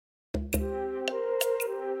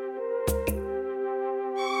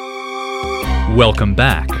Welcome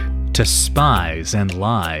back to Spies and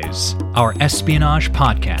Lies, our espionage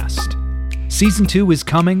podcast. Season 2 is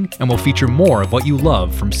coming and will feature more of what you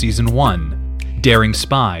love from Season 1. Daring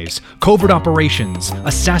spies, covert operations,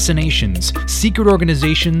 assassinations, secret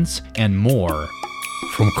organizations, and more.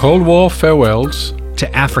 From Cold War farewells to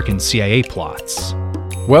African CIA plots.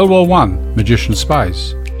 World War I magician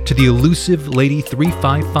spies. To the elusive Lady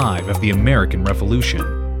 355 of the American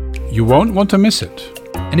Revolution. You won't want to miss it.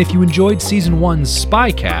 And if you enjoyed Season 1's Spy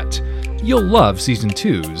Cat, you'll love Season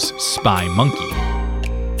 2's Spy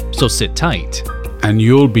Monkey. So sit tight. And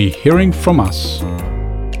you'll be hearing from us.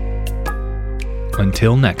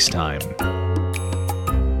 Until next time.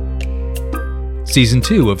 Season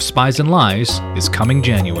 2 of Spies and Lies is coming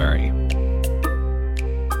January.